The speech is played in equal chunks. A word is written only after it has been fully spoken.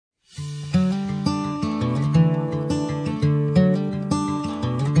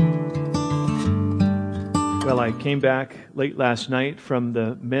Well, I came back late last night from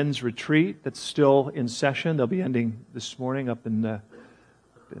the men's retreat that's still in session. They'll be ending this morning up in the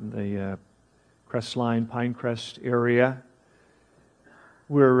Crestline, Pinecrest area.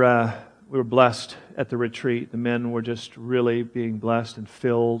 We were blessed at the retreat. The men were just really being blessed and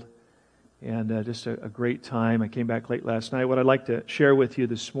filled, and just a great time. I came back late last night. What I'd like to share with you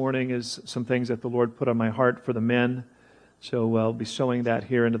this morning is some things that the Lord put on my heart for the men. So I'll be sowing that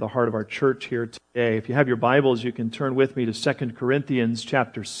here into the heart of our church here today. If you have your Bibles, you can turn with me to 2 Corinthians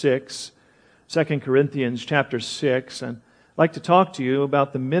chapter 6. 2 Corinthians chapter 6. And I'd like to talk to you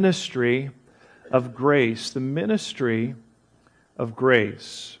about the ministry of grace. The ministry of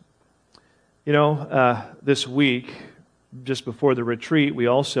grace. You know, this week, just before the retreat, we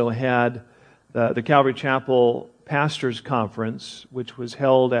also had the Calvary Chapel Pastors Conference, which was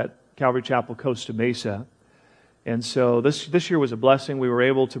held at Calvary Chapel, Costa Mesa. And so this year was a blessing. We were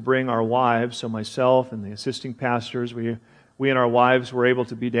able to bring our wives, so myself and the assisting pastors, we and our wives were able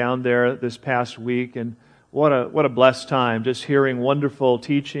to be down there this past week, and what a blessed time, just hearing wonderful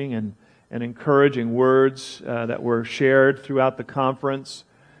teaching and encouraging words that were shared throughout the conference.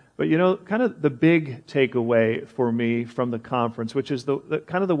 But you know, kind of the big takeaway for me from the conference, which is the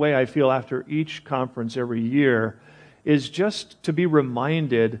kind of the way I feel after each conference every year, is just to be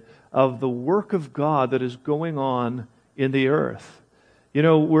reminded of the work of God that is going on in the earth. You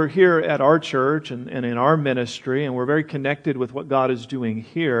know, we're here at our church and in our ministry, and we're very connected with what God is doing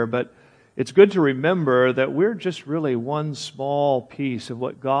here, but it's good to remember that we're just really one small piece of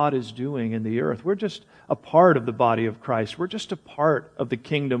what God is doing in the earth. We're just a part of the body of Christ. We're just a part of the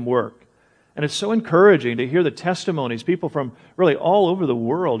kingdom work. And it's so encouraging to hear the testimonies, people from really all over the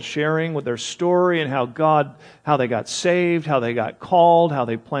world sharing with their story and how they got saved, how they got called, how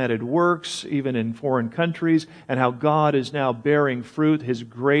they planted works, even in foreign countries, and how God is now bearing fruit, His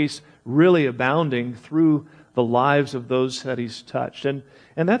grace really abounding through the lives of those that He's touched. And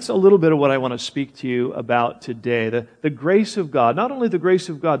that's a little bit of what I want to speak to you about today. The grace of God, not only the grace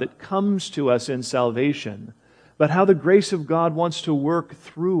of God that comes to us in salvation, but how the grace of God wants to work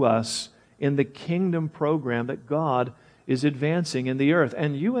through us in the kingdom program that God is advancing in the earth.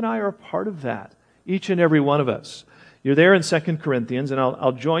 And you and I are part of that, each and every one of us. You're there in 2 Corinthians, and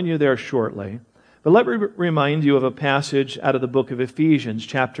I'll join you there shortly. But let me remind you of a passage out of the book of Ephesians,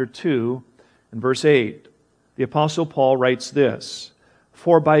 chapter 2, and verse 8. The Apostle Paul writes this,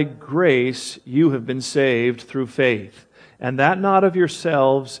 "For by grace you have been saved through faith, and that not of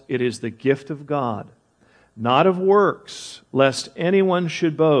yourselves, it is the gift of God, not of works, lest anyone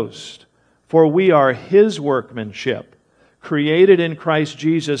should boast. For we are His workmanship, created in Christ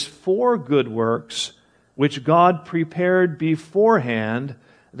Jesus for good works, which God prepared beforehand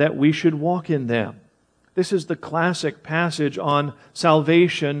that we should walk in them." This is the classic passage on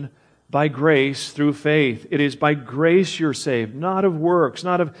salvation by grace through faith. It is by grace you're saved, not of works,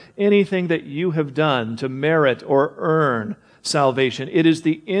 not of anything that you have done to merit or earn salvation. It is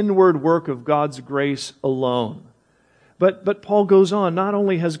the inward work of God's grace alone. But Paul goes on, not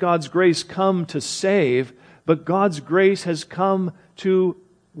only has God's grace come to save, but God's grace has come to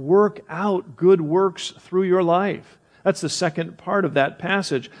work out good works through your life. That's the second part of that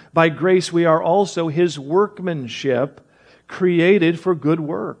passage. By grace we are also His workmanship, created for good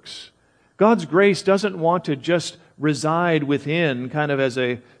works. God's grace doesn't want to just reside within kind of as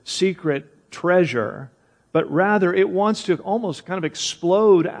a secret treasure, but rather it wants to almost kind of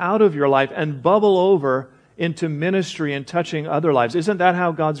explode out of your life and bubble over into ministry and touching other lives. Isn't that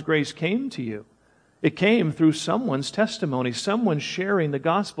how God's grace came to you? It came through someone's testimony, someone sharing the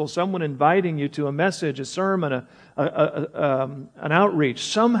gospel, someone inviting you to a message, a sermon, an outreach.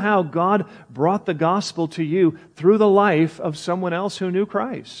 Somehow God brought the gospel to you through the life of someone else who knew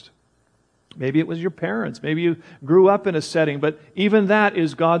Christ. Maybe it was your parents. Maybe you grew up in a setting, but even that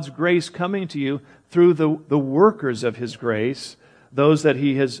is God's grace coming to you through the workers of His grace, those that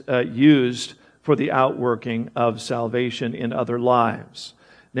He has used for the outworking of salvation in other lives.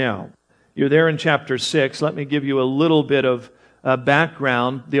 Now, you're there in chapter 6. Let me give you a little bit of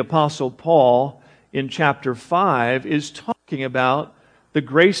background. The Apostle Paul in chapter 5 is talking about the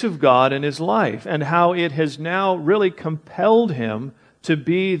grace of God in his life and how it has now really compelled him to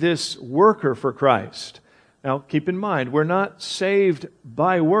be this worker for Christ. Now, keep in mind, we're not saved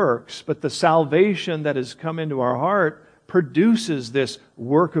by works, but the salvation that has come into our heart produces this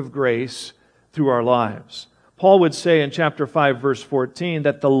work of grace through our lives. Paul would say in chapter 5, verse 14,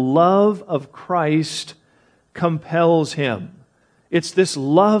 that the love of Christ compels him. It's this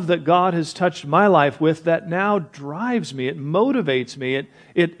love that God has touched my life with that now drives me, it motivates me,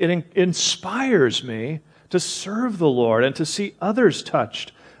 it inspires me to serve the Lord and to see others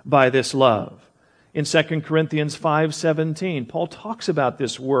touched by this love. In 2 Corinthians 5:17, Paul talks about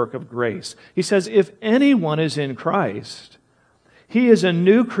this work of grace. He says, if anyone is in Christ, he is a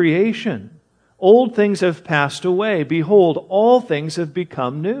new creation. Old things have passed away. Behold, all things have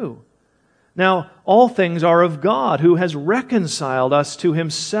become new. Now, all things are of God, who has reconciled us to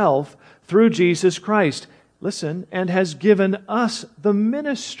himself through Jesus Christ. Listen, and has given us the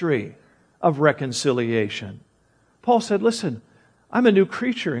ministry of reconciliation. Paul said, listen, I'm a new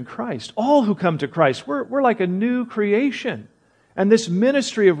creature in Christ. All who come to Christ, we're like a new creation. And this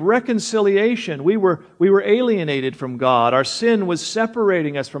ministry of reconciliation, we were alienated from God. Our sin was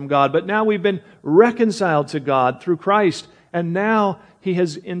separating us from God, but now we've been reconciled to God through Christ. And now He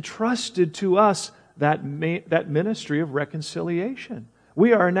has entrusted to us that ministry of reconciliation.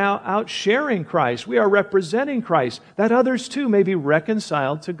 We are now out sharing Christ. We are representing Christ, that others too may be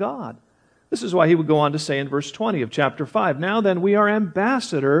reconciled to God. This is why he would go on to say in verse 20 of chapter 5, now then we are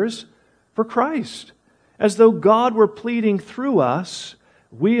ambassadors for Christ. As though God were pleading through us,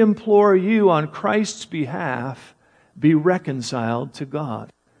 we implore you on Christ's behalf, be reconciled to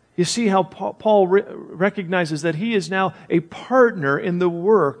God. You see how Paul recognizes that he is now a partner in the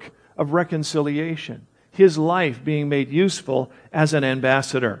work of reconciliation, his life being made useful as an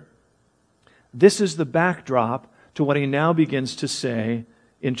ambassador. This is the backdrop to what he now begins to say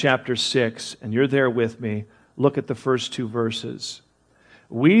in chapter 6, and you're there with me. Look at the first two verses.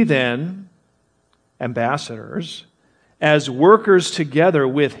 We then, ambassadors, as workers together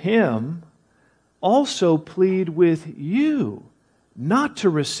with him, also plead with you not to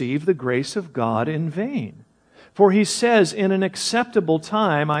receive the grace of God in vain. For he says, in an acceptable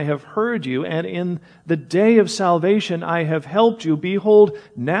time I have heard you, and in the day of salvation I have helped you. Behold,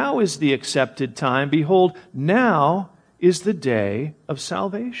 now is the accepted time. Behold, now is the day of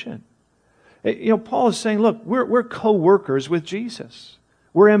salvation. Paul is saying, look, we're co-workers with Jesus.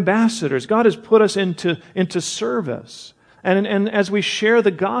 We're ambassadors. God has put us into service. And as we share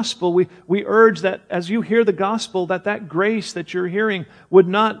the gospel, we urge that as you hear the gospel, that grace that you're hearing would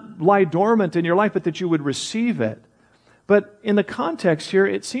not lie dormant in your life, but that you would receive it. But in the context here,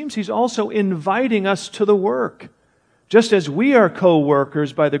 it seems he's also inviting us to the work. Just as we are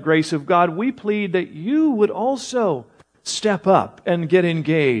co-workers by the grace of God, we plead that you would also step up and get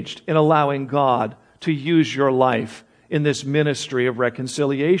engaged in allowing God to use your life in this ministry of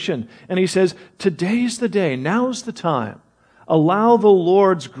reconciliation. And he says, today's the day, now's the time. Allow the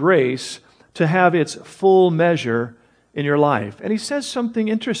Lord's grace to have its full measure in your life. And he says something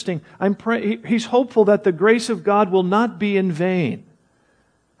interesting. He's hopeful that the grace of God will not be in vain.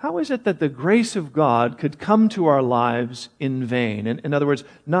 How is it that the grace of God could come to our lives in vain? In other words,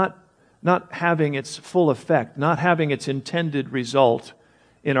 not having its full effect, not having its intended result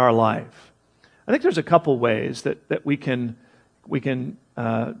in our life. I think there's a couple ways that we can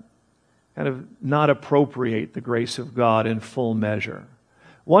kind of not appropriate the grace of God in full measure.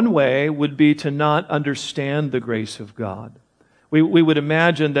 One way would be to not understand the grace of God. We would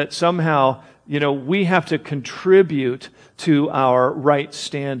imagine that somehow, we have to contribute to our right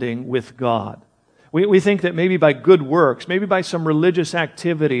standing with God. We think that maybe by good works, maybe by some religious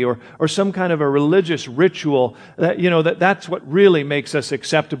activity or some kind of a religious ritual, that's what really makes us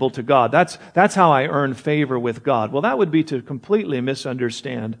acceptable to God. That's how I earn favor with God. Well, that would be to completely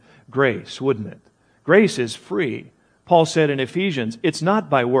misunderstand grace, wouldn't it? Grace is free. Paul said in Ephesians, it's not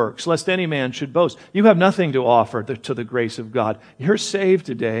by works, lest any man should boast. You have nothing to offer to the grace of God. You're saved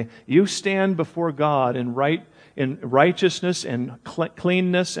today. You stand before God in righteousness and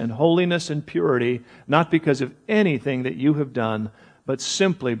cleanness and holiness and purity, not because of anything that you have done, but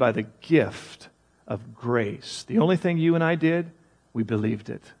simply by the gift of grace. The only thing you and I did, we believed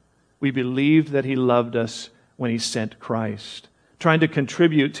it. We believed that He loved us when He sent Christ. Trying to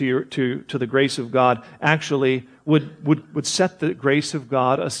contribute to the grace of God actually would set the grace of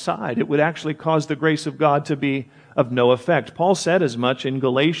God aside. It would actually cause the grace of God to be of no effect. Paul said as much in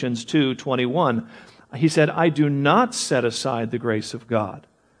Galatians 2:21. He said, I do not set aside the grace of God.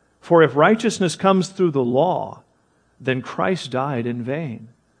 For if righteousness comes through the law, then Christ died in vain.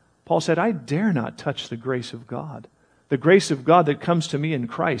 Paul said, I dare not touch the grace of God. The grace of God that comes to me in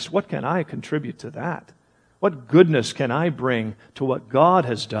Christ, what can I contribute to that? What goodness can I bring to what God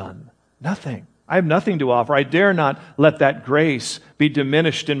has done? Nothing. I have nothing to offer. I dare not let that grace be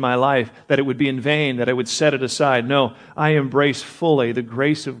diminished in my life, that it would be in vain, that I would set it aside. No, I embrace fully the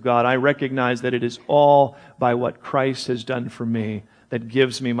grace of God. I recognize that it is all by what Christ has done for me that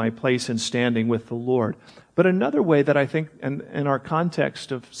gives me my place and standing with the Lord. But another way that I think, in our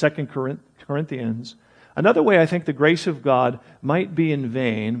context of 2 Corinthians, another way I think the grace of God might be in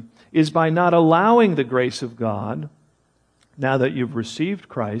vain is by not allowing the grace of God, now that you've received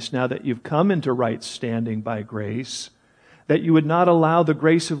Christ, now that you've come into right standing by grace, that you would not allow the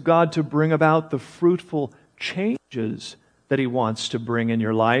grace of God to bring about the fruitful changes that He wants to bring in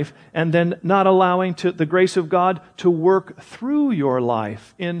your life, and then not allowing the grace of God to work through your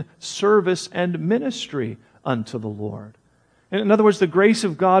life in service and ministry unto the Lord. And in other words, the grace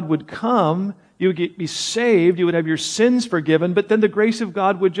of God would come, you would be saved, you would have your sins forgiven, but then the grace of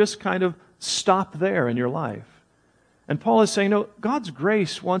God would just kind of stop there in your life. And Paul is saying, no, God's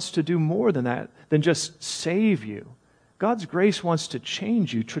grace wants to do more than that, than just save you. God's grace wants to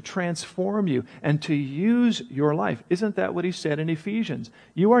change you, to transform you, and to use your life. Isn't that what he said in Ephesians?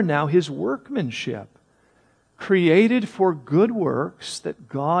 You are now His workmanship, created for good works that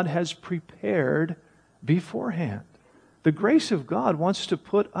God has prepared beforehand. The grace of God wants to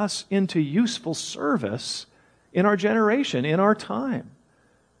put us into useful service in our generation, in our time,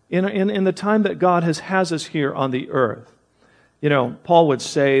 in the time that God has us here on the earth. You know, Paul would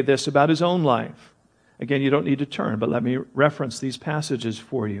say this about his own life. Again, you don't need to turn, but let me reference these passages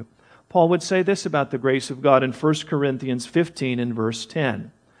for you. Paul would say this about the grace of God in 1 Corinthians 15 and verse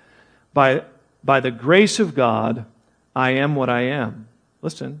 10. By the grace of God, I am what I am.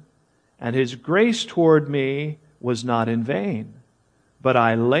 Listen. And His grace toward me was not in vain, but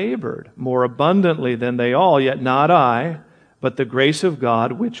I labored more abundantly than they all, yet not I, but the grace of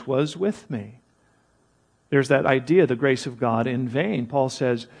God which was with me. There's that idea, the grace of God in vain. Paul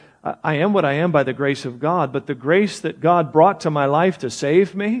says, I am what I am by the grace of God, but the grace that God brought to my life to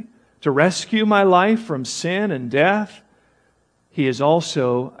save me, to rescue my life from sin and death, He is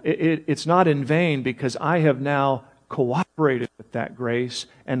also, it's not in vain because I have now cooperated with that grace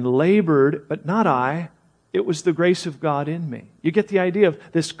and labored, but not I. It was the grace of God in me. You get the idea of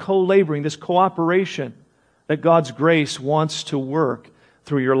this co-laboring, this cooperation that God's grace wants to work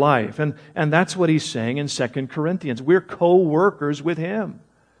through your life. And that's what he's saying in 2 Corinthians. We're co-workers with Him.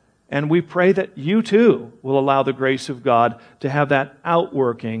 And we pray that you too will allow the grace of God to have that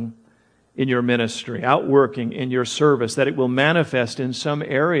outworking in your ministry, outworking in your service, that it will manifest in some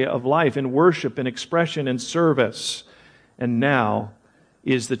area of life, in worship, in expression, in service. And now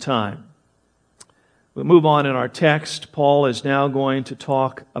is the time. We'll move on in our text. Paul is now going to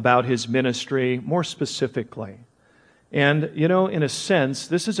talk about his ministry more specifically. And, you know, in a sense,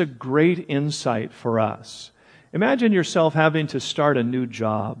 this is a great insight for us. Imagine yourself having to start a new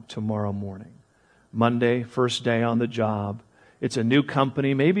job tomorrow morning. Monday, first day on the job. It's a new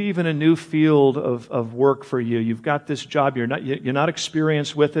company, maybe even a new field of work for you. You've got this job, you're not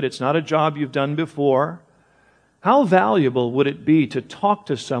experienced with it, it's not a job you've done before. How valuable would it be to talk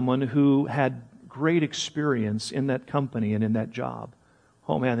to someone who had great experience in that company and in that job?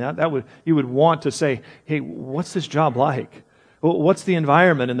 Oh man, you would want to say, hey, what's this job like? What's the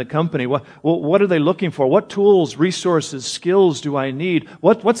environment in the company? What are they looking for? What tools, resources, skills do I need?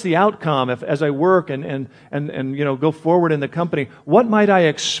 What's the outcome as I work and you know, go forward in the company? What might I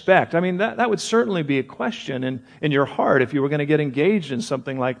expect? I mean, that would certainly be a question in your heart if you were going to get engaged in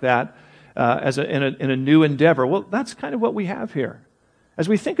something like that in a new endeavor. Well, that's kind of what we have here. As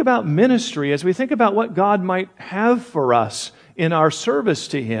we think about ministry, as we think about what God might have for us in our service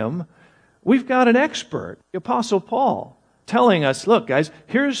to Him, we've got an expert, the Apostle Paul, telling us, look, guys,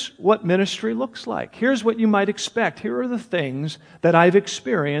 here's what ministry looks like. Here's what you might expect. Here are the things that I've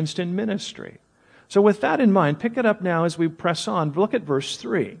experienced in ministry. So with that in mind, pick it up now as we press on. Look at verse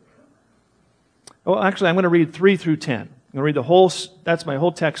 3. Well, actually, I'm going to read 3 through 10. I'm going to read that's my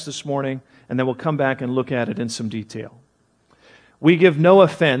whole text this morning, and then we'll come back and look at it in some detail. We give no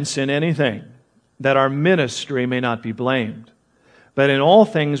offense in anything, that our ministry may not be blamed. But in all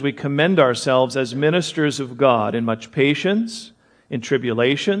things we commend ourselves as ministers of God in much patience, in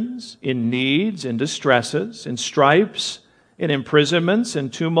tribulations, in needs, in distresses, in stripes, in imprisonments, in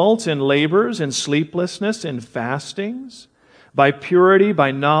tumults, in labors, in sleeplessness, in fastings, by purity,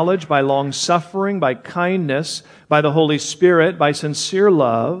 by knowledge, by long-suffering, by kindness, by the Holy Spirit, by sincere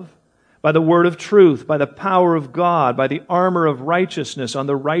love, by the word of truth, by the power of God, by the armor of righteousness on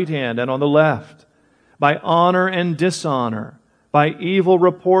the right hand and on the left, by honor and dishonor, by evil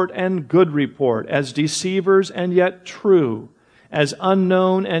report and good report, as deceivers and yet true, as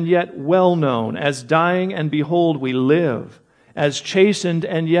unknown and yet well known, as dying and behold we live, as chastened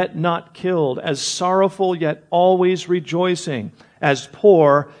and yet not killed, as sorrowful yet always rejoicing, as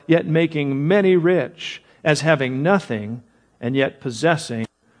poor yet making many rich, as having nothing and yet possessing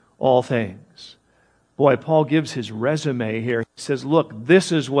all things. Boy, Paul gives his resume here. He says, look,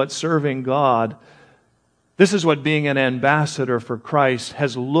 this is what serving God, this is what being an ambassador for Christ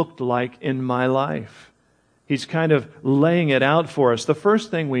has looked like in my life. He's kind of laying it out for us. The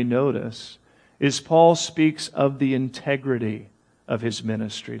first thing we notice is Paul speaks of the integrity of his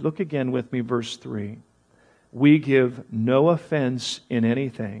ministry. Look again with me, verse 3. We give no offense in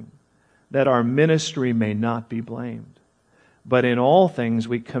anything, that our ministry may not be blamed. But in all things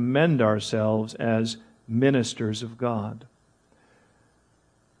we commend ourselves as ministers of God.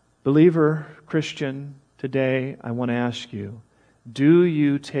 Believer, Christian, today I want to ask you, do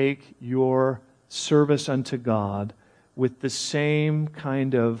you take your service unto God with the same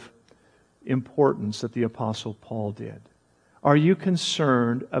kind of importance that the Apostle Paul did? Are you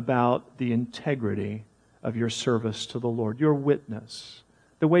concerned about the integrity of your service to the Lord, your witness,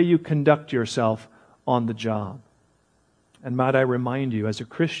 the way you conduct yourself on the job? And might I remind you, as a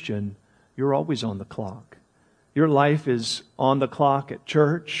Christian, you're always on the clock. Your life is on the clock at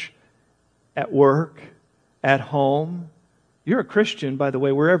church, at work, at home. You're a Christian, by the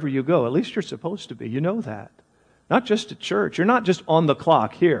way, wherever you go. At least you're supposed to be. You know that. Not just at church. You're not just on the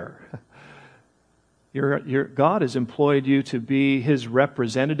clock here. God has employed you to be His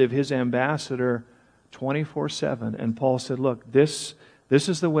representative, His ambassador, 24/7. And Paul said, look, this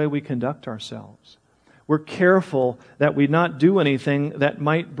is the way we conduct ourselves. We're careful that we not do anything that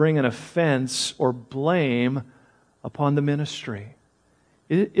might bring an offense or blame upon the ministry.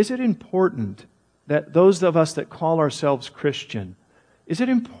 Is it important that those of us that call ourselves Christian, is it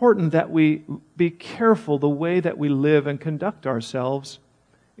important that we be careful the way that we live and conduct ourselves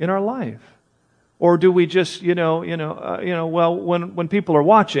in our life? Or do we just, well, when people are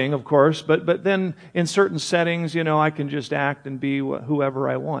watching, of course, but then in certain settings, I can just act and be whoever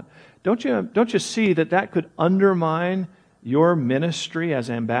I want. Don't you see that could undermine your ministry as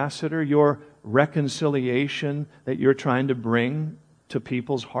ambassador, your reconciliation that you're trying to bring to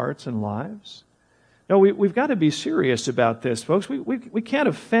people's hearts and lives? No, we've got to be serious about this, folks. We can't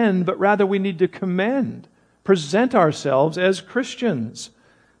offend, but rather we need to commend, present ourselves as Christians.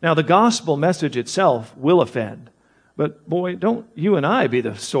 Now, the gospel message itself will offend, but boy, don't you and I be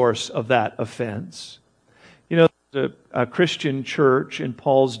the source of that offense. There's a Christian church in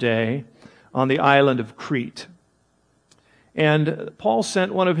Paul's day on the island of Crete. And Paul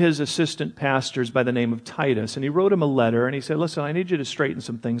sent one of his assistant pastors by the name of Titus, and he wrote him a letter, and he said, listen, I need you to straighten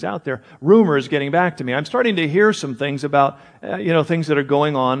some things out there. Rumors getting back to me. I'm starting to hear some things about, things that are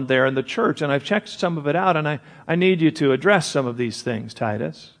going on there in the church, and I've checked some of it out, and I need you to address some of these things,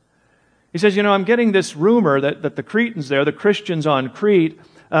 Titus. He says, I'm getting this rumor that the Cretans there, the Christians on Crete,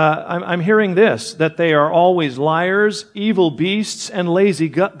 I'm hearing this, that they are always liars, evil beasts, and lazy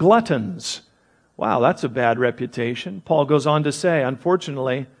gluttons. Wow, that's a bad reputation. Paul goes on to say,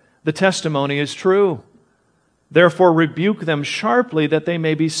 unfortunately, the testimony is true. Therefore, rebuke them sharply that they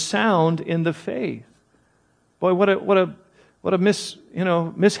may be sound in the faith. Boy, what a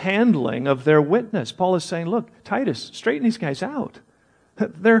mishandling of their witness. Paul is saying, look, Titus, straighten these guys out.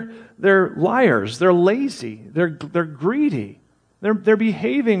 They're liars. They're lazy. They're greedy. They're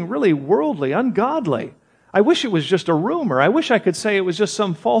behaving really worldly, ungodly. I wish it was just a rumor. I wish I could say it was just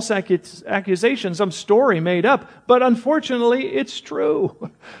some false accusation, some story made up. But unfortunately, it's true.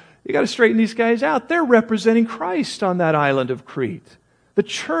 You got to straighten these guys out. They're representing Christ on that island of Crete. The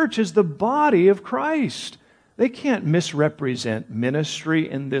church is the body of Christ. They can't misrepresent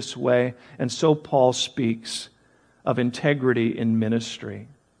ministry in this way. And so Paul speaks of integrity in ministry.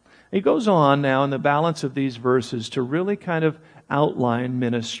 He goes on now in the balance of these verses to really kind of outline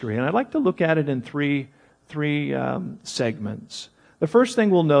ministry. And I'd like to look at it in three segments. The first thing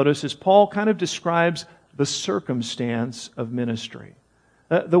we'll notice is Paul kind of describes the circumstance of ministry.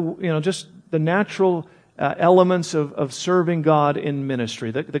 Just the natural elements of serving God in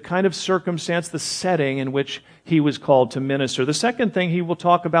ministry, the kind of circumstance, the setting in which he was called to minister. The second thing, he will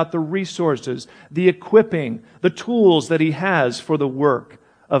talk about the resources, the equipping, the tools that he has for the work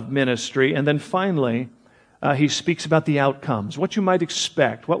of ministry. And then finally, he speaks about the outcomes, what you might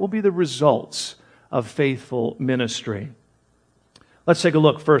expect, what will be the results of faithful ministry. Let's take a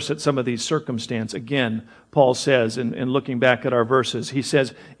look first at some of these circumstances. Again, Paul says, in looking back at our verses, he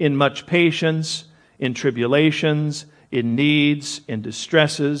says, in much patience, in tribulations, in needs, in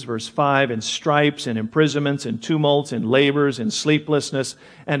distresses, verse 5, in stripes, in imprisonments, in tumults, in labors, in sleeplessness,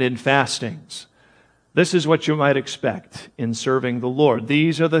 and in fastings. This is what you might expect in serving the Lord.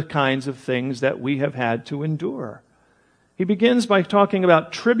 These are the kinds of things that we have had to endure. He begins by talking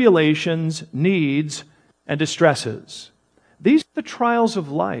about tribulations, needs, and distresses. These are the trials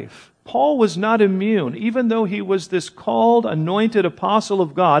of life. Paul was not immune, even though he was this called, anointed apostle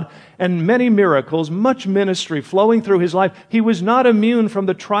of God, and many miracles, much ministry flowing through his life. He was not immune from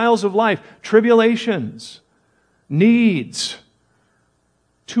the trials of life, tribulations, needs,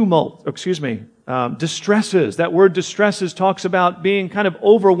 distresses. That word distresses talks about being kind of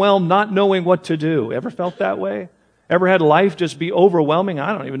overwhelmed, not knowing what to do. Ever felt that way? Ever had life just be overwhelming?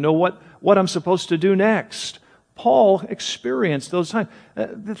 I don't even know what I'm supposed to do next. Paul experienced those times.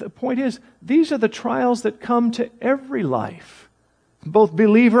 The point is, these are the trials that come to every life, both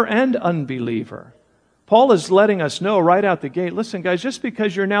believer and unbeliever. Paul is letting us know right out the gate, listen guys, just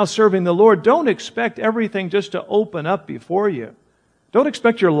because you're now serving the Lord, don't expect everything just to open up before you. Don't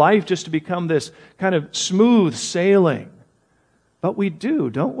expect your life just to become this kind of smooth sailing. But we do,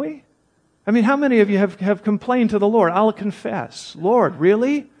 don't we? I mean, how many of you have complained to the Lord? I'll confess, Lord,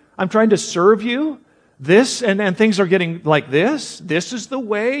 really? I'm trying to serve you? This, and things are getting like this? This is the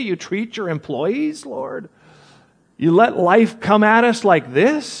way you treat your employees, Lord? You let life come at us like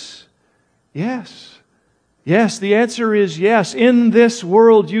this? Yes. Yes, the answer is yes. In this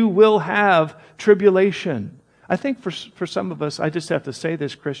world you will have tribulation. I think for some of us, I just have to say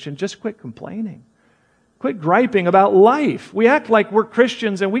this, Christian, just quit complaining. Quit griping about life. We act like we're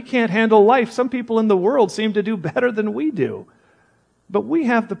Christians and we can't handle life. Some people in the world seem to do better than we do. But we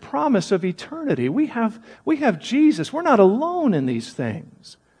have the promise of eternity. We have Jesus. We're not alone in these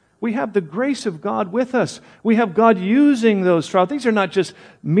things. We have the grace of God with us. We have God using those trials. These are not just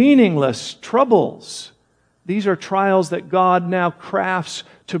meaningless troubles. These are trials that God now crafts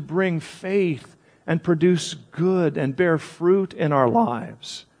to bring faith and produce good and bear fruit in our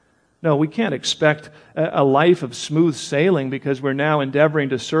lives. No, we can't expect a life of smooth sailing because we're now endeavoring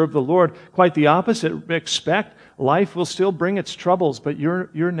to serve the Lord. Quite the opposite. Expect life will still bring its troubles, but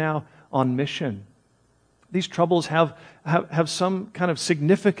you're now on mission. These troubles have some kind of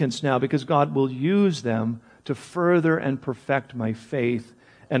significance now because God will use them to further and perfect my faith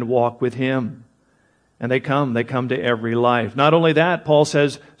and walk with Him. And they come to every life. Not only that, Paul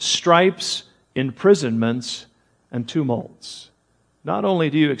says, stripes, imprisonments, and tumults. Not only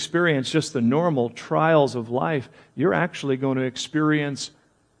do you experience just the normal trials of life, you're actually going to experience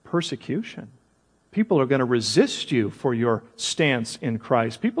persecution. People are going to resist you for your stance in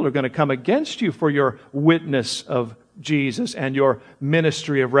Christ. People are going to come against you for your witness of Jesus and your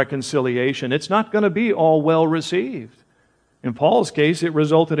ministry of reconciliation. It's not going to be all well received. In Paul's case, it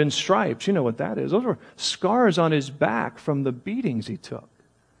resulted in stripes. You know what that is. Those were scars on his back from the beatings he took.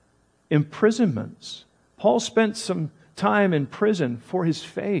 Imprisonments. Paul spent some time in prison for his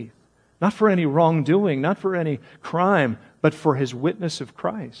faith. Not for any wrongdoing, not for any crime, but for his witness of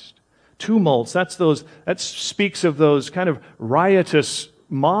Christ. Tumults, that speaks of those kind of riotous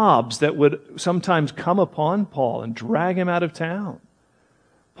mobs that would sometimes come upon Paul and drag him out of town.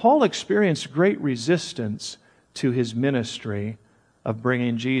 Paul experienced great resistance to his ministry of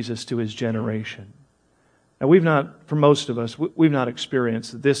bringing Jesus to his generation. Now, for most of us, we've not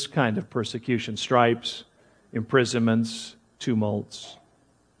experienced this kind of persecution, stripes, imprisonments, tumults.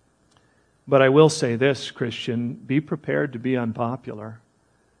 But I will say this, Christian, be prepared to be unpopular.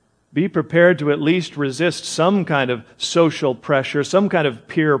 Be prepared to at least resist some kind of social pressure, some kind of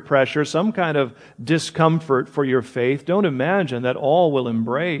peer pressure, some kind of discomfort for your faith. Don't imagine that all will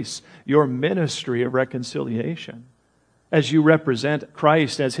embrace your ministry of reconciliation. As you represent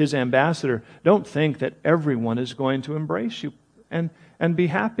Christ as His ambassador, don't think that everyone is going to embrace you and be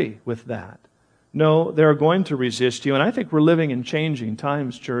happy with that. No, they're going to resist you. And I think we're living in changing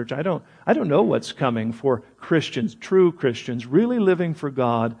times, church. I don't know what's coming for Christians, true Christians, really living for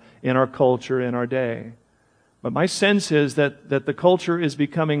God in our culture, in our day. But my sense is that the culture is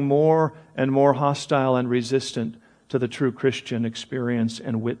becoming more and more hostile and resistant to the true Christian experience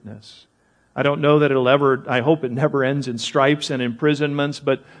and witness. I don't know that I hope it never ends in stripes and imprisonments,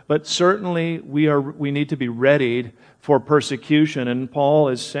 but certainly we need to be readied for persecution. And Paul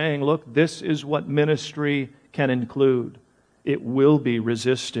is saying, look, this is what ministry can include. It will be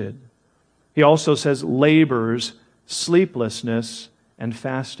resisted. He also says labors, sleeplessness, and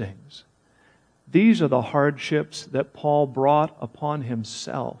fastings. These are the hardships that Paul brought upon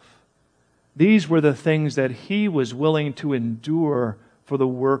himself. These were the things that he was willing to endure for the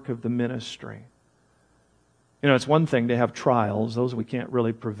work of the ministry. You know, it's one thing to have trials, those we can't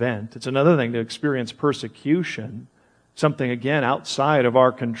really prevent. It's another thing to experience persecution, something, again, outside of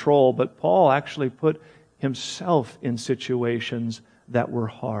our control. But Paul actually put himself in situations that were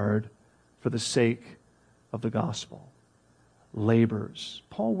hard for the sake of the gospel. Labors.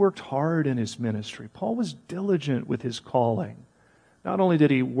 Paul worked hard in his ministry. Paul was diligent with his calling. Not only did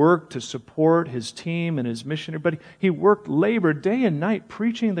he work to support his team and his missionary, but he labored day and night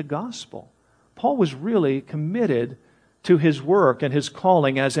preaching the gospel. Paul was really committed to his work and his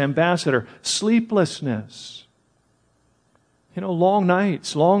calling as ambassador. Sleeplessness. You know, long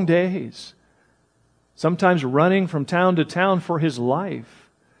nights, long days. Sometimes running from town to town for his life.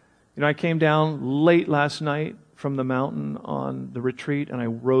 You know, I came down late last night from the mountain on the retreat, and I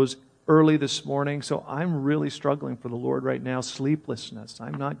rose early this morning, so I'm really struggling for the Lord right now. Sleeplessness.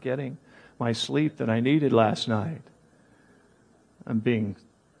 I'm not getting my sleep that I needed last night. I'm being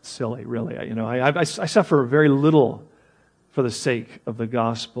silly, really. You know, I suffer very little for the sake of the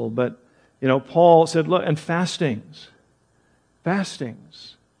gospel, but, you know, Paul said, look, and fastings. That's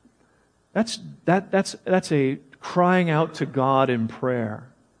a crying out to God in prayer.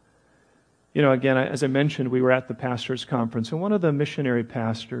 You know, again, as I mentioned, we were at the pastors' conference, and one of the missionary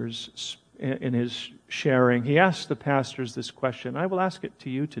pastors, in his sharing, he asked the pastors this question. I will ask it to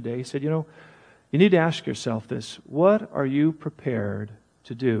you today. He said, you know, you need to ask yourself this. What are you prepared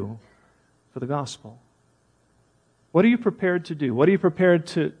to do for the gospel? What are you prepared to do? What are you prepared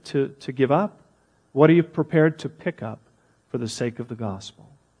to give up? What are you prepared to pick up for the sake of the gospel?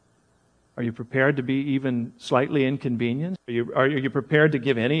 Are you prepared to be even slightly inconvenienced? Are you prepared to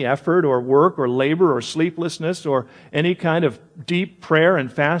give any effort or work or labor or sleeplessness or any kind of deep prayer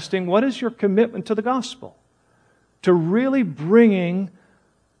and fasting? What is your commitment to the gospel? To really bringing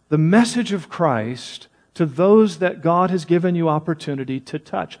the message of Christ to those that God has given you opportunity to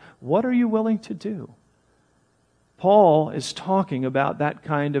touch. What are you willing to do? Paul is talking about that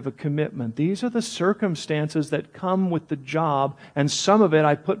kind of a commitment. These are the circumstances that come with the job, and some of it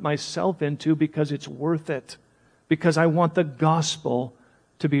I put myself into because it's worth it, because I want the gospel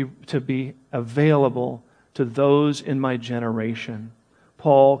to be available to those in my generation.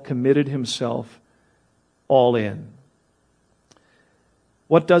 Paul committed himself all in.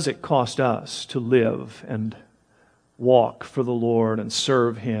 What does it cost us to live and walk for the Lord and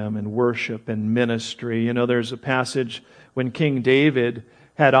serve Him and worship and ministry? You know, there's a passage when King David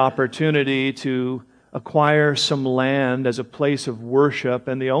had opportunity to acquire some land as a place of worship,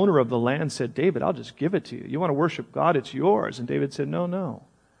 and the owner of the land said, David, I'll just give it to you. You want to worship God, it's yours. And David said, no,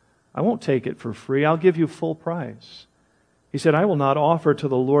 I won't take it for free. I'll give you full price. He said, I will not offer to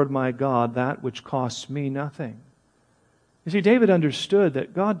the Lord my God that which costs me nothing. You see, David understood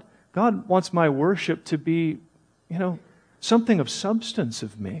that God wants my worship to be, you know, something of substance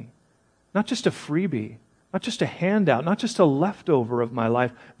of me. Not just a freebie, not just a handout, not just a leftover of my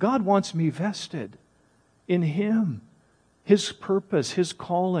life. God wants me vested in Him, His purpose, His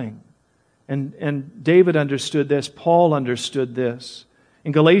calling. And David understood this. Paul understood this.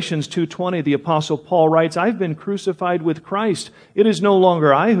 In Galatians 2:20, the Apostle Paul writes, I've been crucified with Christ. It is no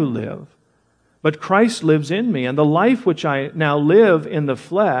longer I who live, but Christ lives in me. And the life which I now live in the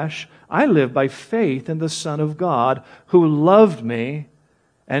flesh, I live by faith in the Son of God, who loved me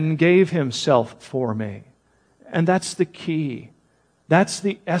and gave Himself for me. And that's the key. That's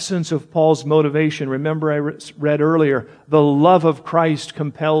the essence of Paul's motivation. Remember, I read earlier, the love of Christ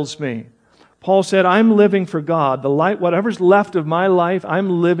compels me. Paul said, I'm living for God. Whatever's left of my life,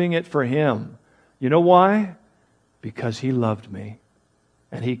 I'm living it for Him. You know why? Because He loved me,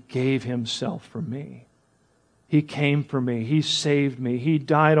 and He gave Himself for me. He came for me. He saved me. He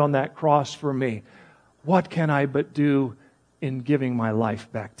died on that cross for me. What can I but do in giving my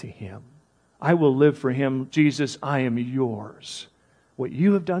life back to Him? I will live for Him. Jesus, I am yours. What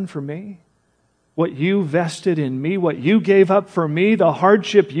you have done for me, what you vested in me, what you gave up for me, the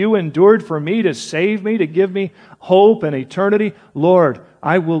hardship you endured for me to save me, to give me hope and eternity, Lord,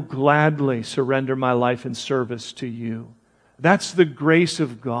 I will gladly surrender my life in service to you. That's the grace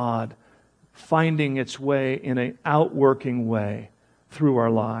of God finding its way in an outworking way through our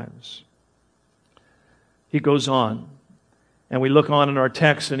lives. He goes on, and we look on in our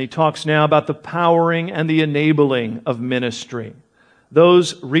text, and he talks now about the powering and the enabling of ministry.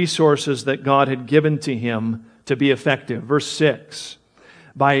 Those resources that God had given to him to be effective. Verse 6,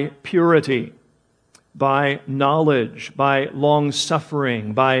 by purity, by knowledge, by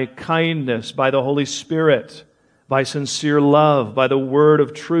long-suffering, by kindness, by the Holy Spirit, by sincere love, by the word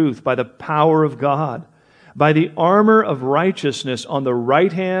of truth, by the power of God, by the armor of righteousness on the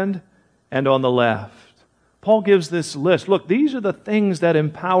right hand and on the left. Paul gives this list. Look, these are the things that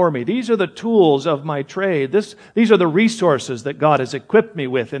empower me. These are the tools of my trade. These are the resources that God has equipped me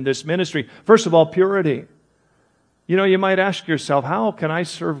with in this ministry. First of all, purity. You know, you might ask yourself, how can I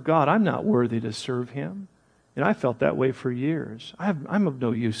serve God? I'm not worthy to serve Him. And I felt that way for years. I'm of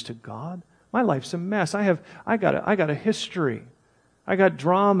no use to God. My life's a mess. I got a history. I got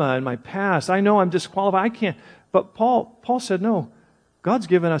drama in my past. I know I'm disqualified. I can't. But Paul said, no, God's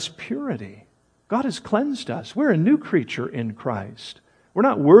given us purity. God has cleansed us. We're a new creature in Christ. We're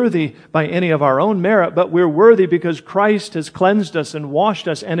not worthy by any of our own merit, but we're worthy because Christ has cleansed us and washed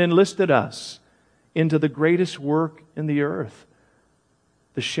us and enlisted us into the greatest work in the earth,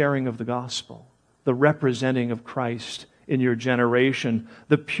 the sharing of the gospel, the representing of Christ in your generation,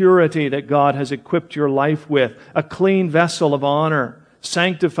 the purity that God has equipped your life with, a clean vessel of honor,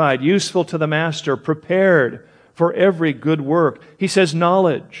 sanctified, useful to the master, prepared for every good work. He says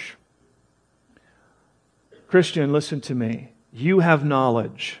knowledge. Christian, listen to me. You have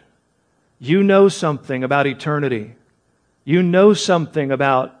knowledge. You know something about eternity. You know something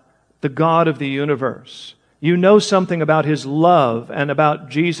about the God of the universe. You know something about His love and about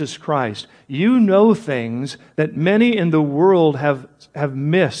Jesus Christ. You know things that many in the world have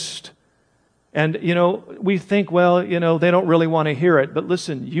missed. And, we think, they don't really want to hear it. But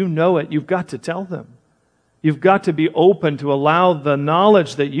listen, you know it. You've got to tell them. You've got to be open to allow the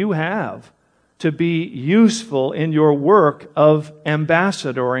knowledge that you have to be useful in your work of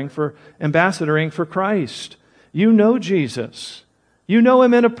ambassadoring for Christ. You know Jesus. You know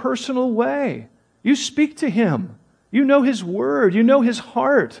Him in a personal way. You speak to Him. You know His Word. You know His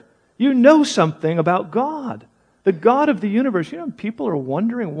heart. You know something about God, the God of the universe. People are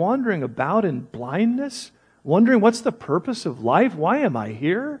wandering about in blindness, wondering what's the purpose of life? Why am I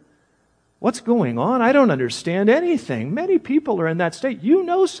here? What's going on? I don't understand anything. Many people are in that state. You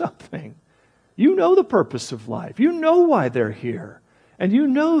know something. You know the purpose of life. You know why they're here. And you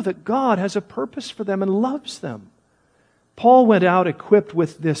know that God has a purpose for them and loves them. Paul went out equipped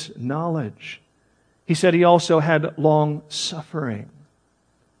with this knowledge. He said he also had long suffering.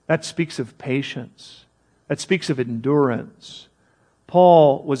 That speaks of patience. That speaks of endurance.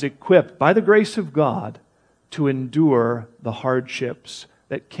 Paul was equipped by the grace of God to endure the hardships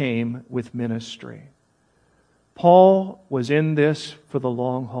that came with ministry. Paul was in this for the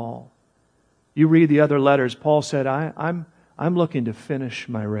long haul. You read the other letters, Paul said, I'm looking to finish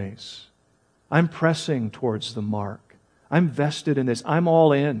my race. I'm pressing towards the mark. I'm vested in this. I'm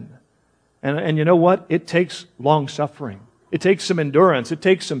all in. And you know what? It takes long suffering. It takes some endurance. It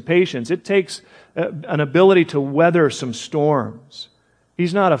takes some patience. It takes an ability to weather some storms.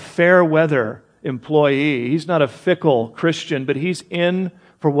 He's not a fair weather employee. He's not a fickle Christian, but he's in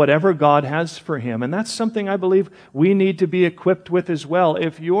for whatever God has for him. And that's something I believe we need to be equipped with as well.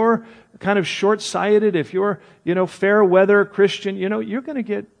 If you're kind of short-sighted, if you're, fair weather Christian, you're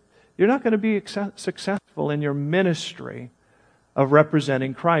not going to be successful in your ministry of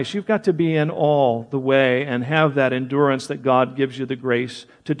representing Christ. You've got to be in all the way and have that endurance that God gives you the grace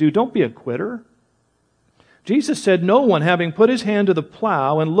to do. Don't be a quitter. Jesus said, "No one, having put his hand to the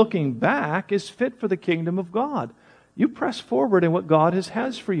plow and looking back, is fit for the kingdom of God." You press forward in what God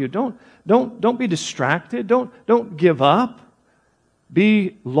has for you. Don't be distracted. Don't give up.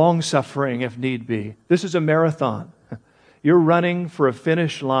 Be long-suffering if need be. This is a marathon. You're running for a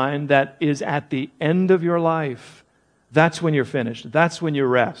finish line that is at the end of your life. That's when you're finished. That's when you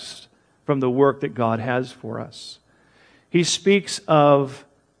rest from the work that God has for us. He speaks of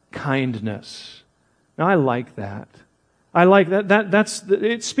kindness. Now, I like that. I like that.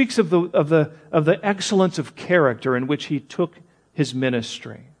 It speaks of the excellence of character in which he took his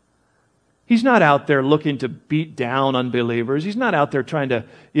ministry. He's not out there looking to beat down unbelievers. He's not out there trying to,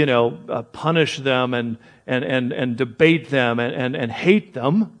 punish them and debate them and hate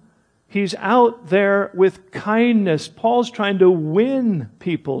them. He's out there with kindness. Paul's trying to win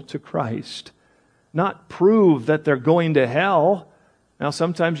people to Christ, not prove that they're going to hell. Now,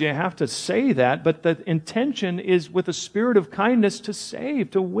 sometimes you have to say that, but the intention is with a spirit of kindness to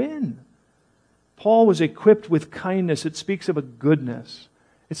save, to win. Paul was equipped with kindness. It speaks of a goodness.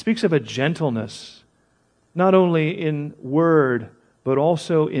 It speaks of a gentleness, not only in word, but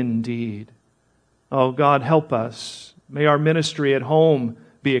also in deed. Oh, God, help us. May our ministry at home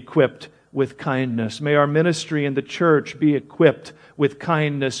be equipped with kindness. May our ministry in the church be equipped with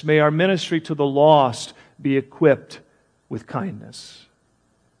kindness. May our ministry to the lost be equipped with kindness.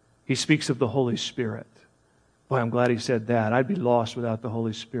 He speaks of the Holy Spirit. Boy, I'm glad he said that. I'd be lost without the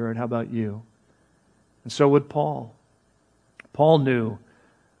Holy Spirit. How about you? And so would Paul. Paul knew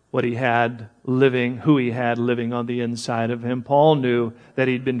what he had living, who he had living on the inside of him. Paul knew that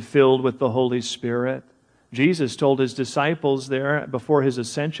he'd been filled with the Holy Spirit. Jesus told his disciples there before his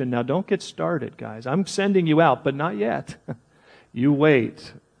ascension, "Now don't get started, guys. I'm sending you out, but not yet. You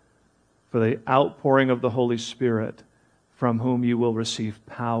wait for the outpouring of the Holy Spirit, from whom you will receive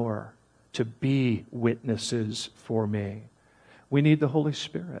power to be witnesses for me." We need the Holy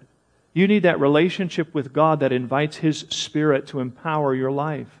Spirit. You need that relationship with God that invites His Spirit to empower your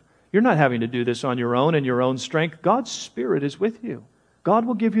life. You're not having to do this on your own in your own strength. God's Spirit is with you. God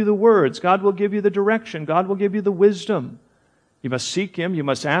will give you the words. God will give you the direction. God will give you the wisdom. You must seek Him. You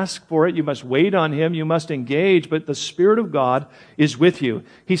must ask for it. You must wait on Him. You must engage. But the Spirit of God is with you.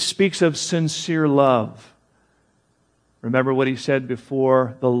 He speaks of sincere love. Remember what he said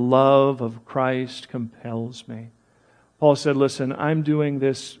before, "The love of Christ compels me." Paul said, listen, I'm doing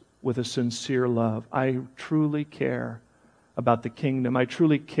this with a sincere love. I truly care about the kingdom. I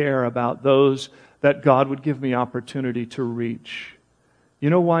truly care about those that God would give me opportunity to reach.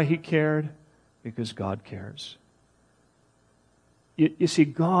 You know why he cared? Because God cares. You see,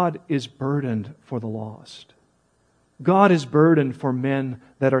 God is burdened for the lost. God is burdened for men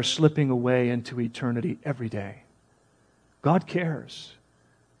that are slipping away into eternity every day. God cares.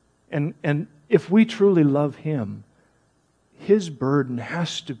 And if we truly love Him, His burden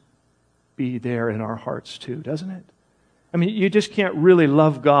has to be there in our hearts too, doesn't it? I mean, you just can't really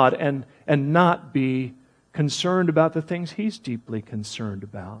love God and not be concerned about the things He's deeply concerned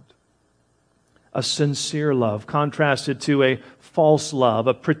about. A sincere love, contrasted to a false love,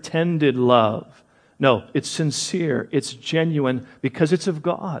 a pretended love. No, it's sincere, it's genuine, because it's of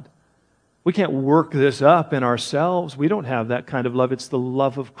God. We can't work this up in ourselves. We don't have that kind of love. It's the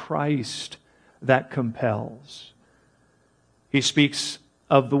love of Christ that compels. He speaks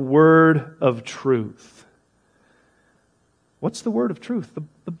of the word of truth. What's the word of truth?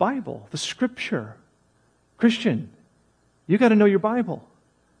 The Bible, the Scripture. Christian, you got to know your Bible.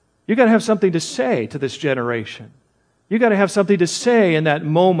 You got to have something to say to this generation. You got to have something to say in that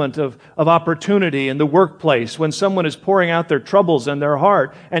moment of opportunity in the workplace when someone is pouring out their troubles in their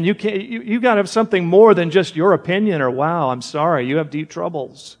heart, and you got to have something more than just your opinion or, wow, I'm sorry, you have deep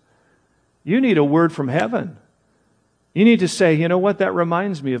troubles. You need a word from heaven. You need to say, you know what, that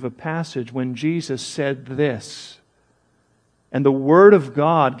reminds me of a passage when Jesus said this. And the Word of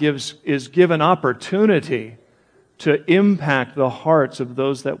God is given opportunity to impact the hearts of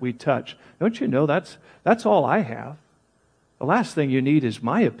those that we touch. Don't you know that's all I have? The last thing you need is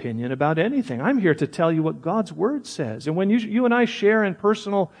my opinion about anything. I'm here to tell you what God's Word says. And when you and I share in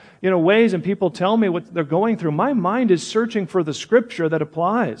personal ways and people tell me what they're going through, my mind is searching for the Scripture that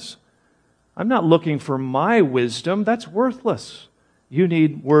applies. I'm not looking for my wisdom. That's worthless. You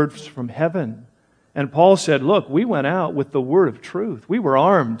need words from heaven. And Paul said, look, we went out with the word of truth. We were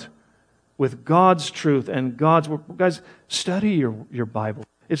armed with God's truth and God's word. Guys, study your Bible.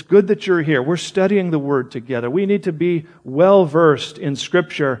 It's good that you're here. We're studying the Word together. We need to be well-versed in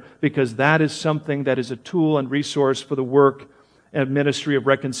Scripture because that is something that is a tool and resource for the work and ministry of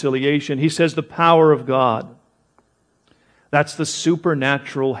reconciliation. He says the power of God. That's the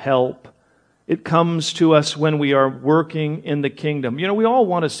supernatural help. It comes to us when we are working in the kingdom. We all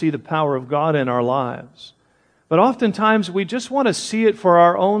want to see the power of God in our lives. But oftentimes we just want to see it for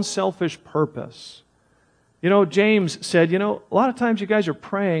our own selfish purpose. James said, a lot of times you guys are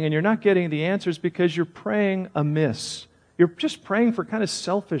praying and you're not getting the answers because you're praying amiss. You're just praying for kind of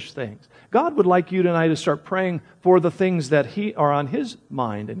selfish things. God would like you tonight to start praying for the things that are on His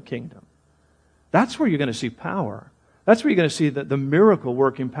mind and kingdom. That's where you're going to see power. That's where you're going to see the miracle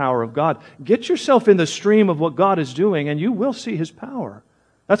working power of God. Get yourself in the stream of what God is doing and you will see His power.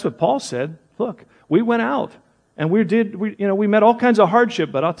 That's what Paul said. Look, we went out and we met all kinds of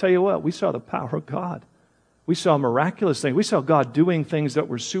hardship, but I'll tell you what, we saw the power of God. We saw miraculous things. We saw God doing things that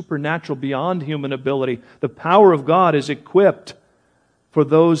were supernatural beyond human ability. The power of God is equipped for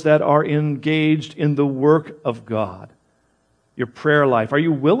those that are engaged in the work of God. Your prayer life. Are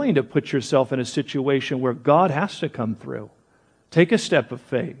you willing to put yourself in a situation where God has to come through? Take a step of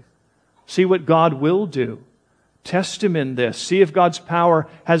faith. See what God will do. Test Him in this. See if God's power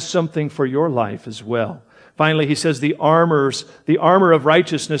has something for your life as well. Finally, he says the armor of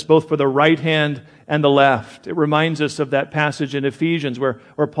righteousness, both for the right hand and the left. It reminds us of that passage in Ephesians where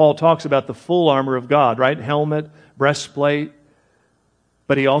Paul talks about the full armor of God, right? Helmet, breastplate.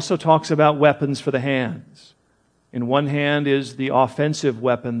 But he also talks about weapons for the hands. In one hand is the offensive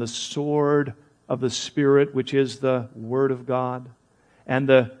weapon, the sword of the Spirit, which is the Word of God, and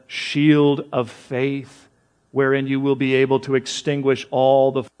the shield of faith, wherein you will be able to extinguish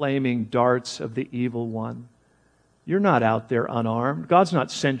all the flaming darts of the evil one. You're not out there unarmed. God's not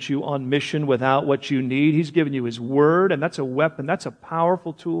sent you on mission without what you need. He's given you His Word, and that's a weapon. That's a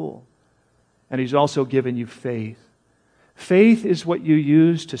powerful tool. And He's also given you faith. Faith is what you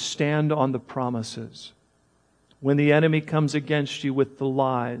use to stand on the promises. When the enemy comes against you with the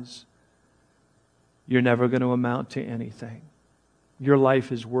lies, you're never going to amount to anything. Your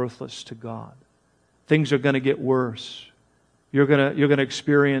life is worthless to God. Things are going to get worse. You're going to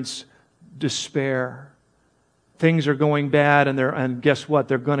experience despair. Things are going bad, and guess what?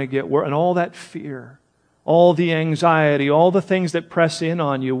 They're going to get worse. And all that fear, all the anxiety, all the things that press in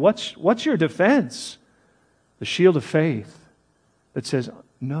on you. What's your defense? The shield of faith that says,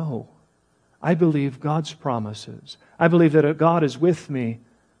 no, I believe God's promises. I believe that God is with me.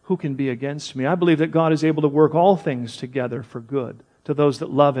 Who can be against me? I believe that God is able to work all things together for good to those that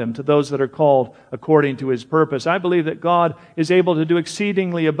love Him, to those that are called according to His purpose. I believe that God is able to do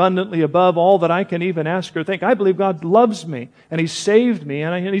exceedingly abundantly above all that I can even ask or think. I believe God loves me, and He saved me,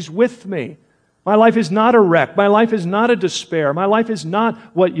 and He's with me. My life is not a wreck. My life is not a despair. My life is not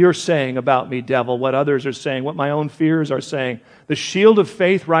what you're saying about me, devil, what others are saying, what my own fears are saying. The shield of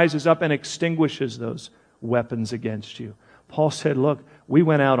faith rises up and extinguishes those weapons against you. Paul said, look, we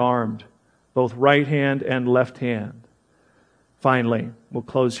went out armed, both right hand and left hand. Finally, we'll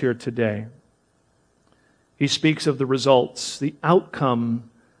close here today. He speaks of the results, the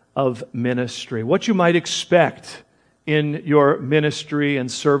outcome of ministry, what you might expect in your ministry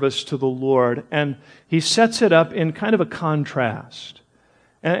and service to the Lord. And he sets it up in kind of a contrast.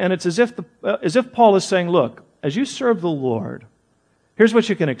 And it's as if Paul is saying, look, as you serve the Lord, here's what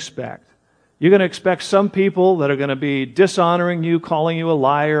you can expect. You're going to expect some people that are going to be dishonoring you, calling you a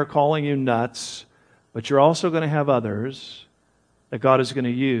liar, calling you nuts. But you're also going to have others that God is going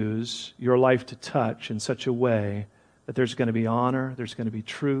to use your life to touch in such a way that there's going to be honor, there's going to be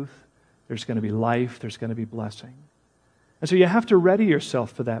truth, there's going to be life, there's going to be blessing. And so you have to ready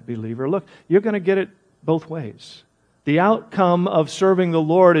yourself for that, believer. Look, you're going to get it both ways. The outcome of serving the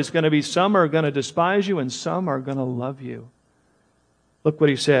Lord is going to be some are going to despise you and some are going to love you. Look what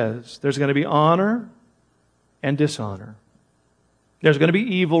he says. There's going to be honor and dishonor. There's going to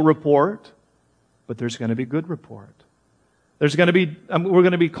be evil report, but there's going to be good report. There's going to be, we're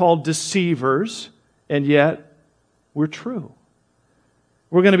going to be called deceivers, and yet we're true.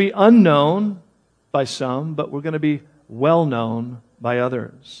 We're going to be unknown by some, but we're going to be well known by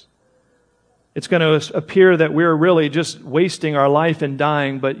others. It's going to appear that we're really just wasting our life and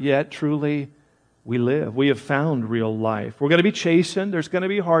dying, but yet truly we live. We have found real life. We're going to be chastened. There's going to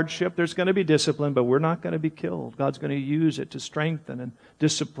be hardship. There's going to be discipline, but we're not going to be killed. God's going to use it to strengthen and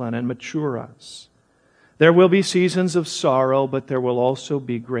discipline and mature us. There will be seasons of sorrow, but there will also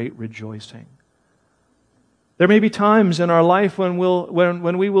be great rejoicing. There may be times in our life when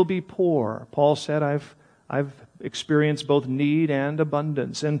we will be poor. Paul said, I've experienced both need and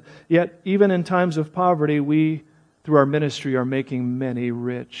abundance. And yet, even in times of poverty, we, through our ministry, are making many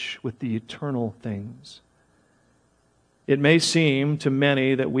rich with the eternal things. It may seem to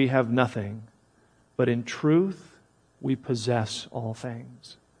many that we have nothing, but in truth, we possess all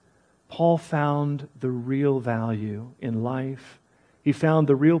things. Paul found the real value in life. He found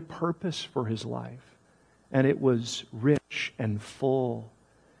the real purpose for his life, and it was rich and full.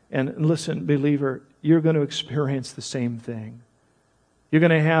 And listen, believer, you're going to experience the same thing. You're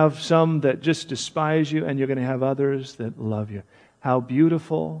going to have some that just despise you, and you're going to have others that love you. How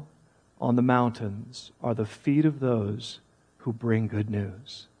beautiful on the mountains are the feet of those who bring good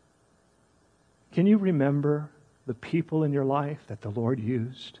news. Can you remember the people in your life that the Lord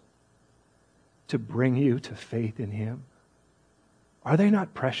used to bring you to faith in Him? Are they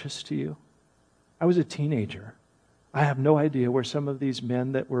not precious to you? I was a teenager. I have no idea where some of these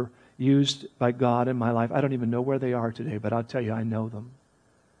men that were used by God in my life, I don't even know where they are today, but I'll tell you, I know them.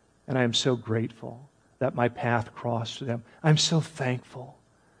 And I am so grateful that my path crossed them. I'm so thankful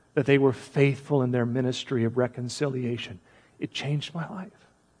that they were faithful in their ministry of reconciliation. It changed my life.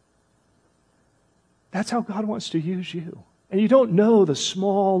 That's how God wants to use you. And you don't know the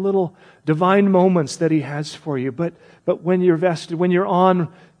small little divine moments that He has for you, but when you're vested, when you're on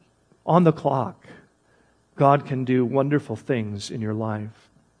the clock, God can do wonderful things in your life.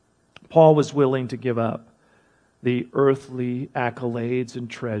 Paul was willing to give up the earthly accolades and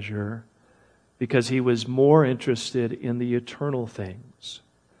treasure because he was more interested in the eternal things.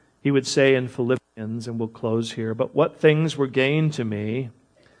 He would say in Philippians, and we'll close here, "But what things were gained to me,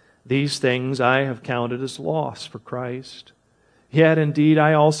 these things I have counted as loss for Christ. Yet indeed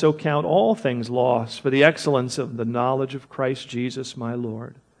I also count all things loss for the excellence of the knowledge of Christ Jesus my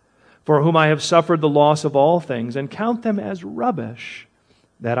Lord, for whom I have suffered the loss of all things, and count them as rubbish,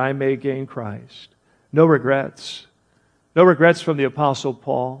 that I may gain Christ." No regrets. No regrets from the Apostle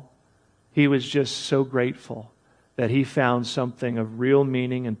Paul. He was just so grateful that he found something of real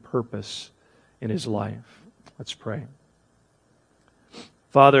meaning and purpose in his life. Let's pray.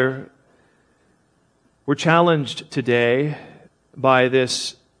 Father, we're challenged today by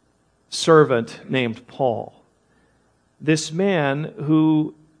this servant named Paul. This man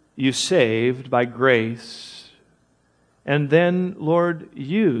who you saved by grace, and then, Lord,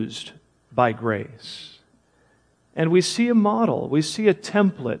 used by grace. And we see a model, we see a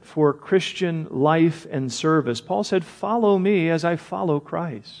template for Christian life and service. Paul said, "Follow me as I follow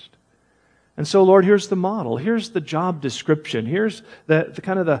Christ." And so, Lord, here's the model. Here's the job description. Here's the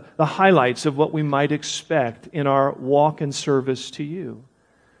kind of the highlights of what we might expect in our walk and service to you.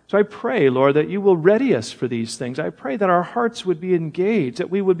 So I pray, Lord, that you will ready us for these things. I pray that our hearts would be engaged, that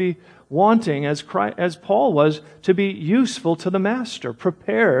we would be wanting, as Paul was, to be useful to the Master,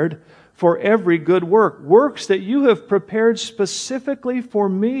 prepared for every good work, works that you have prepared specifically for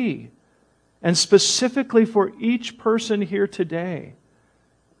me and specifically for each person here today.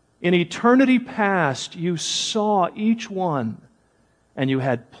 In eternity past, you saw each one, and you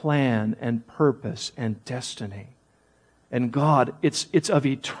had plan and purpose and destiny. And God, it's of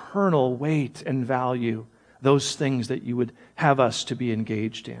eternal weight and value, those things that you would have us to be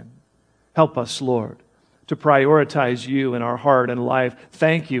engaged in. Help us, Lord, to prioritize you in our heart and life.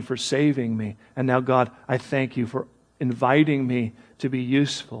 Thank you for saving me. And now, God, I thank you for inviting me to be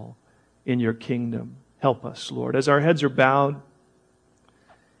useful in your kingdom. Help us, Lord. As our heads are bowed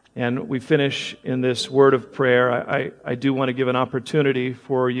and we finish in this word of prayer, I do want to give an opportunity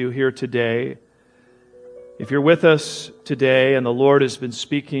for you here today. If you're with us today and the Lord has been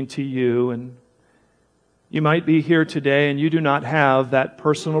speaking to you, and you might be here today and you do not have that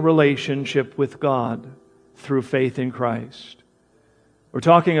personal relationship with God through faith in Christ. We're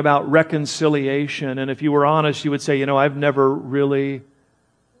talking about reconciliation, and if you were honest, you would say, I've never really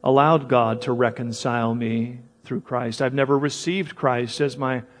allowed God to reconcile me through Christ. I've never received Christ as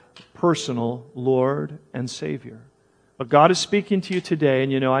my personal Lord and Savior. But God is speaking to you today,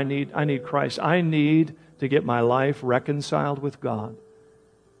 and I need Christ. I need to get my life reconciled with God.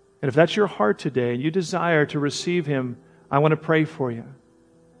 And if that's your heart today and you desire to receive Him, I want to pray for you.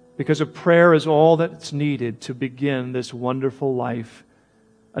 Because a prayer is all that's needed to begin this wonderful life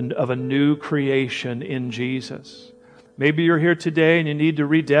of a new creation in Jesus. Maybe you're here today and you need to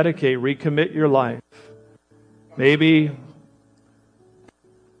rededicate, recommit your life. Maybe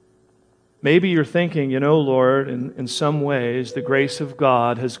you're thinking, Lord, in some ways the grace of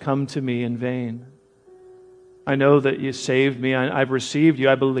God has come to me in vain. I know that you saved me. I've received you.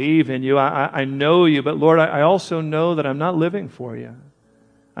 I believe in you. I know you. But Lord, I also know that I'm not living for you.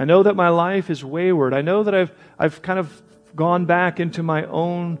 I know that my life is wayward. I know that I've kind of gone back into my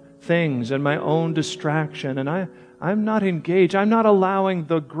own things and my own distraction. And I'm not engaged. I'm not allowing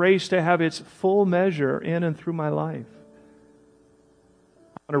the grace to have its full measure in and through my life.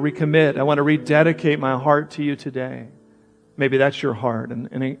 I want to recommit. I want to rededicate my heart to you today. Maybe that's your heart.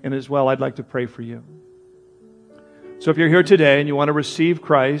 And as well, I'd like to pray for you. So if you're here today and you want to receive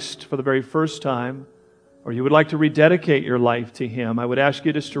Christ for the very first time, or you would like to rededicate your life to Him, I would ask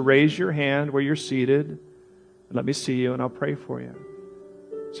you just to raise your hand where you're seated, and let me see you, and I'll pray for you.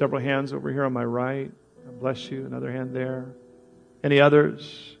 Several hands over here on my right. God bless you. Another hand there. Any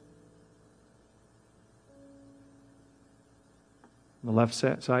others? On the left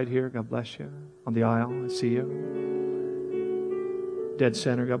side here, God bless you. On the aisle, I see you. Dead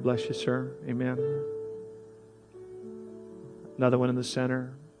center, God bless you, sir. Amen. Another one in the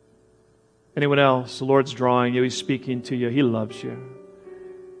center. Anyone else? The Lord's drawing you. He's speaking to you. He loves you.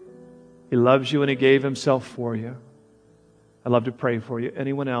 He loves you and He gave Himself for you. I'd love to pray for you.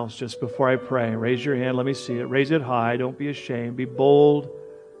 Anyone else? Just before I pray, raise your hand. Let me see it. Raise it high. Don't be ashamed. Be bold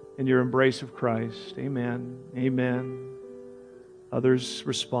in your embrace of Christ. Amen. Amen. Others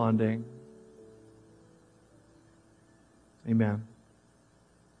responding. Amen.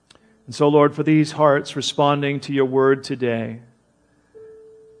 And so, Lord, for these hearts responding to your word today,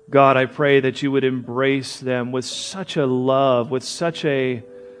 God, I pray that you would embrace them with such a love, with such a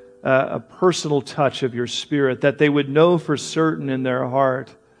personal touch of your Spirit, that they would know for certain in their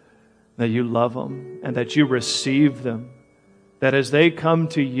heart that you love them and that you receive them. That as they come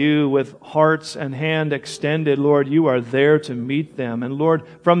to you with hearts and hand extended, Lord, you are there to meet them. And Lord,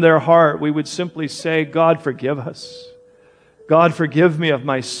 from their heart, we would simply say, God, forgive us. God, forgive me of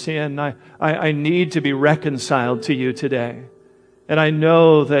my sin. I need to be reconciled to you today. And I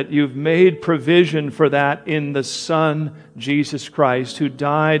know that you've made provision for that in the Son, Jesus Christ, who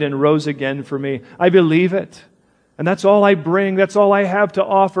died and rose again for me. I believe it. And that's all I bring. That's all I have to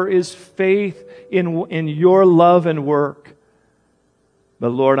offer is faith in your love and work. But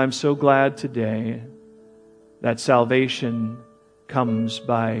Lord, I'm so glad today that salvation comes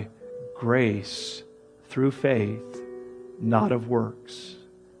by grace through faith, not of works.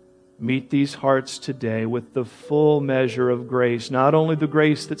 Meet these hearts today with the full measure of grace, not only the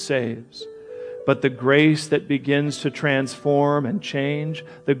grace that saves, but the grace that begins to transform and change,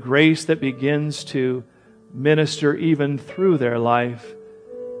 the grace that begins to minister even through their life,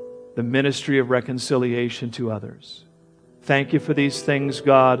 the ministry of reconciliation to others. Thank you for these things,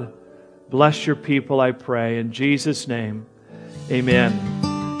 God. Bless your people, I pray. In Jesus' name, amen.